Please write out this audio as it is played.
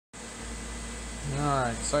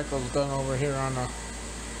Alright, cycle's done over here on the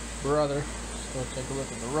brother. So we'll take a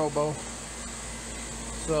look at the Robo.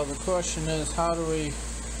 So the question is, how do we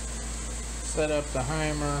set up the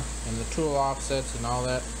Haimer and the tool offsets and all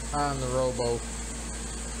that on the Robo?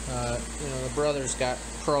 You know, the brother's got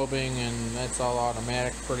probing and that's all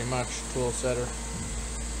automatic pretty much, tool setter.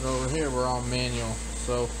 But over here we're all manual.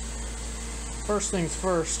 So first things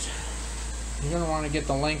first, you're going to want to get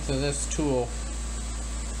the length of this tool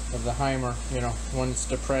of the Haimer, you know, when it's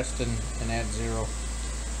depressed and at 0.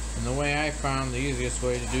 And the way I found the easiest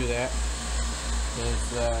way to do that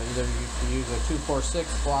is either you can use a 246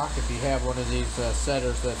 block if you have one of these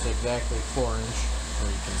setters that's exactly 4 inch,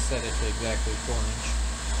 or you can set it to exactly 4 inch.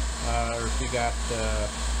 Or if you got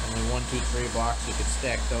only 1, 2, 3 blocks, you could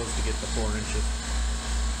stack those to get the 4 inches.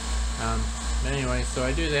 Anyway, so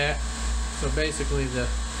I do that. So basically the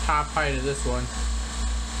top height of this one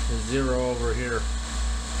is 0 over here.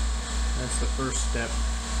 That's the first step.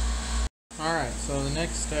 Alright, so the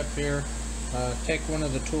next step here, take one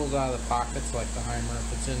of the tools out of the pockets, like the Haimer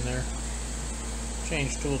if it's in there.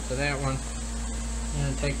 Change tool to that one.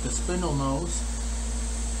 And take the spindle nose.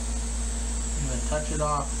 I'm going to touch it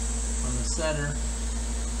off on the setter.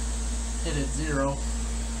 Hit it 0.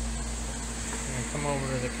 And come over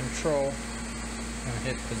to the control and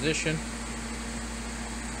hit position,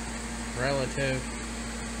 relative,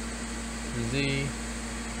 Z,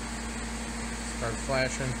 start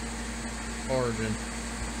flashing, origin.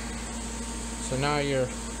 So now you're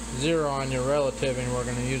 0 on your relative, and we're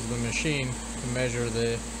going to use the machine to measure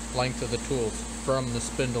the length of the tools from the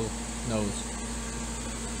spindle nose.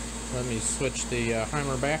 Let me switch the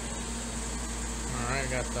Haimer back. Alright,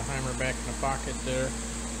 got the Haimer back in the pocket there.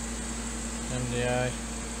 MDI,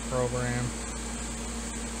 program,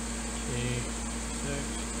 T6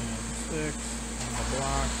 and 6 on the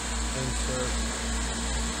block, insert.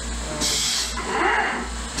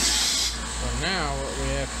 So now what we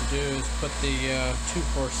have to do is put the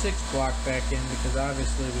 246 block back in, because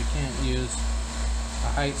obviously we can't use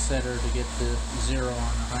a height setter to get the 0 on the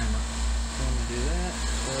Haimer. So when we do that,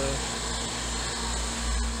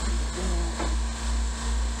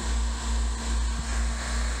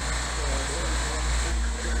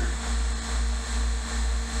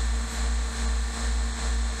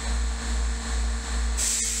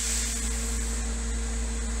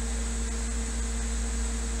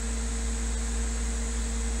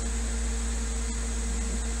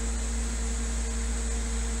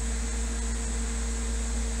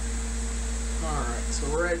 so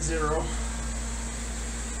we're at 0.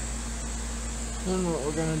 Then what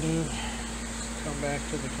we're going to do is come back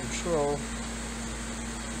to the control,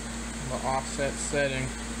 the offset setting.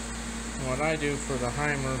 And what I do for the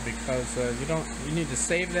Haimer, because you need to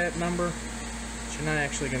save that number, but you're not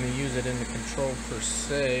actually going to use it in the control per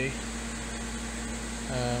se.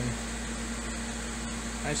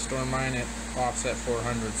 I store mine at offset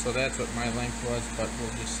 400, so that's what my length was, but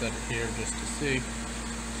we'll just set it here just to see.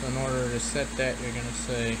 So in order to set that, you're going to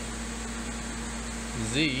say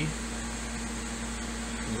Z,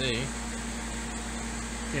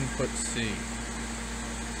 input C.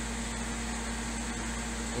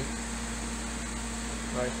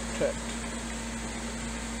 Right, check.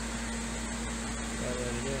 Try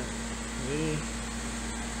that again. Z,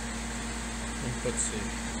 input C.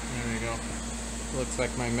 There we go. Looks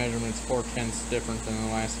like my measurement's 4/10 different than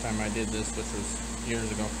the last time I did this, which was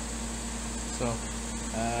years ago. So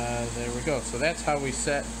there we go. So that's how we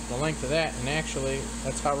set the length of that, and actually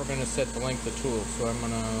that's how we're going to set the length of tools. So I'm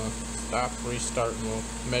going to stop, restart, and we'll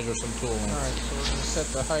measure some tool lengths. Alright, so we're going to set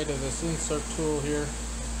the height of this insert tool here.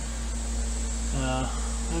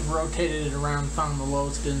 I've rotated it around, found the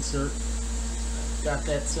lowest insert. Got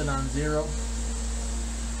that set on 0.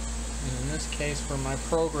 And in this case, for my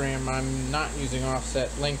program, I'm not using offset,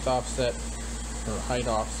 length offset, or height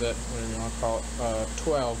offset, whatever you want to call it,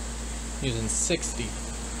 12. Using 60.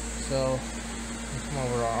 So I'll come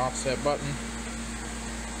over to our offset button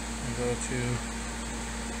and go to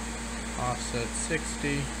offset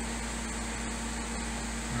 60.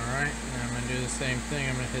 Alright, and I'm going to do the same thing.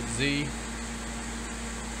 I'm going to hit Z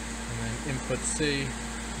and then input C,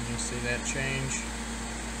 and you'll see that change.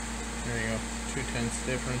 There you go, 2/10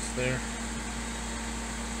 difference there.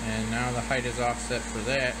 And now the height is offset for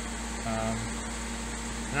that.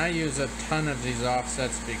 And I use a ton of these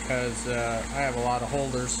offsets because I have a lot of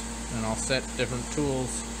holders, and I'll set different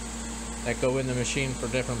tools that go in the machine for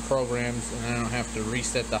different programs, and I don't have to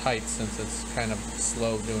reset the height since it's kind of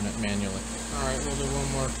slow doing it manually. Alright, we'll do one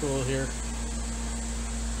more tool here.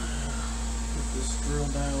 Get this drill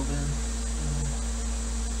dialed in.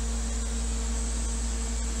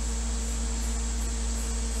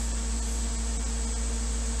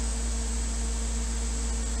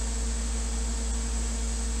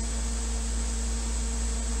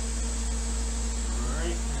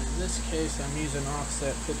 this case I'm using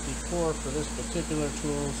offset 54 for this particular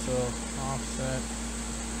tool, so offset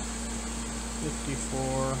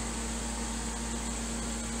 54,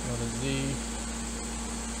 go to Z,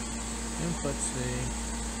 input C,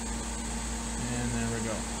 and there we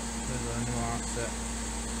go. There's our new offset.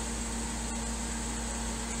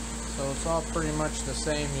 So it's all pretty much the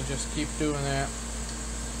same, you just keep doing that.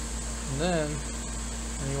 And then,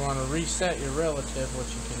 when you want to reset your relative, what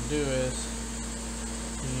you can do is,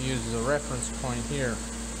 you use the reference point here.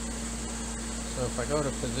 So if I go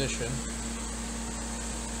to position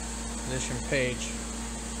page,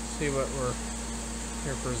 see what we're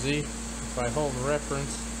here for Z. If I hold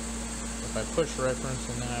reference, if I push reference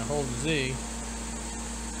and then I hold Z,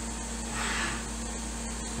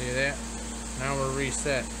 see that? Now we're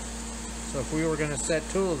reset. So if we were going to set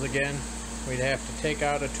tools again, we'd have to take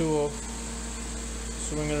out a tool,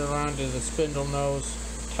 swing it around to the spindle nose,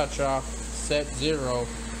 touch off, set 0,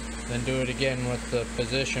 then do it again with the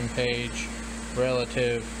position page,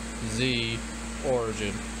 relative, Z,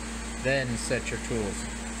 origin. Then set your tools.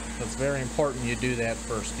 So it's very important you do that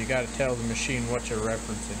first. You got to tell the machine what you're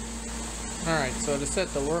referencing. Alright, so to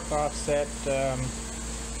set the work offset,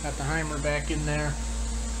 got the Haimer back in there.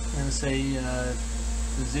 I'm going to say the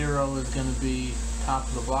 0 is going to be top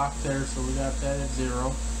of the block there, so we got that at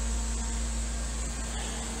 0.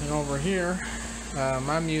 And over here,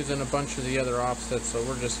 I'm using a bunch of the other offsets, so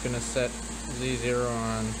we're just going to set Z0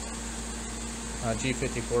 on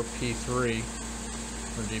G54P3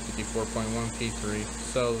 or G54.1P3.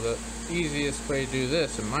 So the easiest way to do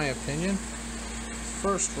this, in my opinion,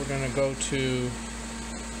 first we're going to go to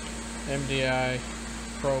MDI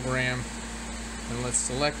program, and let's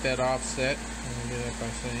select that offset, and we do that by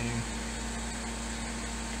saying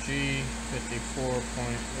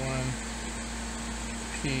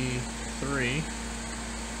G54.1P3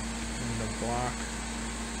 in the block,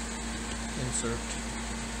 insert,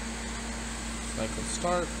 cycle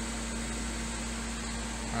start.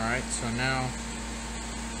 Alright, so now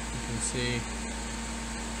you can see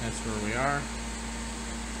that's where we are.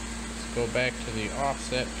 Let's go back to the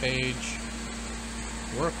offset page,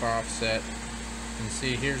 work offset, and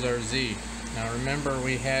see here's our Z. Now remember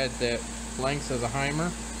we had that length of the Haimer,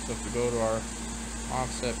 so if we go to our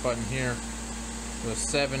offset button here, it was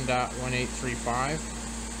 7.1835.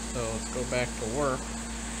 So let's go back to work.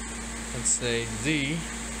 Let's say Z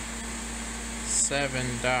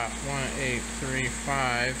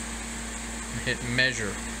 7.1835 and hit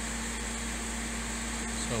measure.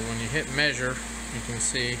 So when you hit measure, you can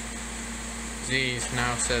see Z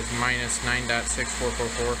now says minus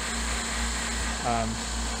 9.6444.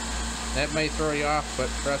 That may throw you off, but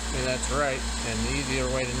trust me, that's right. And the easier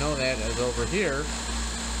way to know that is over here.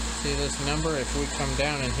 See this number? If we come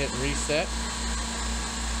down and hit reset,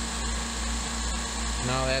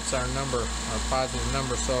 now that's our number, our positive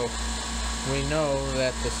number. So we know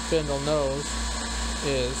that the spindle nose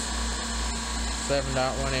is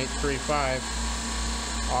 7.1835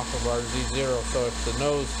 off of our Z0. So if the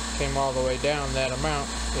nose came all the way down that amount,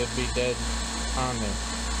 it'd be dead on there.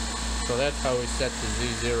 So that's how we set the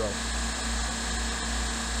Z0.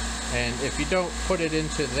 And if you don't put it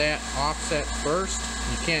into that offset first,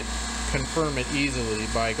 you can't confirm it easily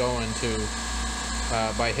by going to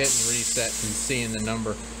by hitting reset and seeing the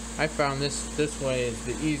number. I found this way is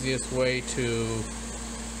the easiest way to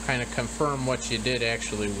kind of confirm what you did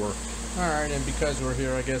actually work. Alright, and because we're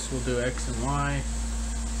here, I guess we'll do X and Y.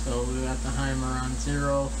 So we got the Haimer on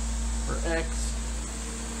 0 for X.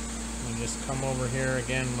 We just come over here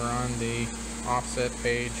again, we're on the offset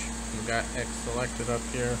page. We've got X selected up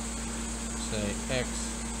here. Say X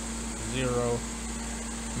 0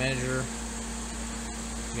 measure.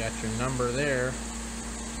 You got your number there.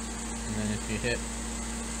 And then if you hit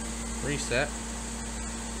reset,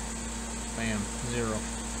 bam, 0.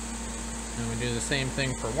 And we do the same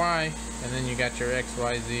thing for Y, and then you got your X,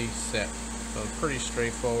 Y, Z set. So pretty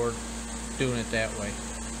straightforward doing it that way.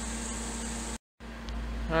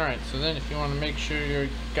 Alright, so then if you want to make sure you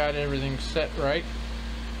got everything set right,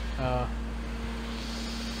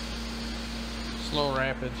 slow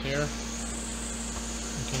rapids here.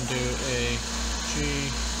 You can do a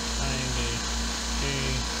G90,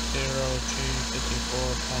 G0,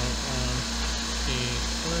 G54.1,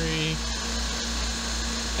 P3,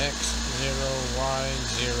 X0,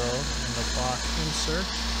 Y0 in the block insert.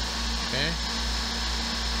 Okay.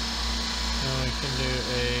 Now we can do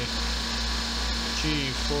a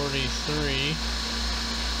G43,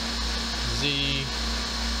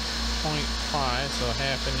 Z.5, so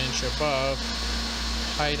 ½ inch above,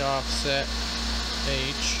 height offset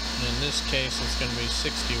H, and in this case it's going to be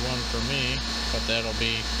 61 for me, but that'll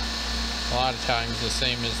be A lot of times the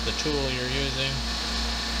same as the tool you're using.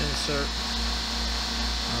 Insert.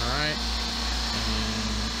 Alright.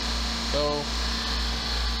 And go.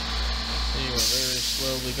 See, we're very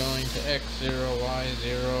slowly going to X0,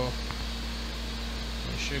 Y0.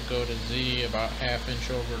 We should go to Z about ½ inch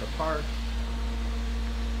over the part.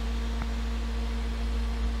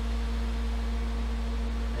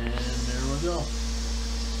 And there we go.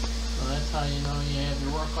 So that's how you know you have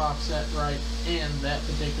your work offset right and that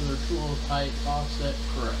particular tool type offset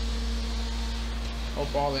correct.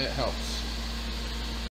 Hope all that helps.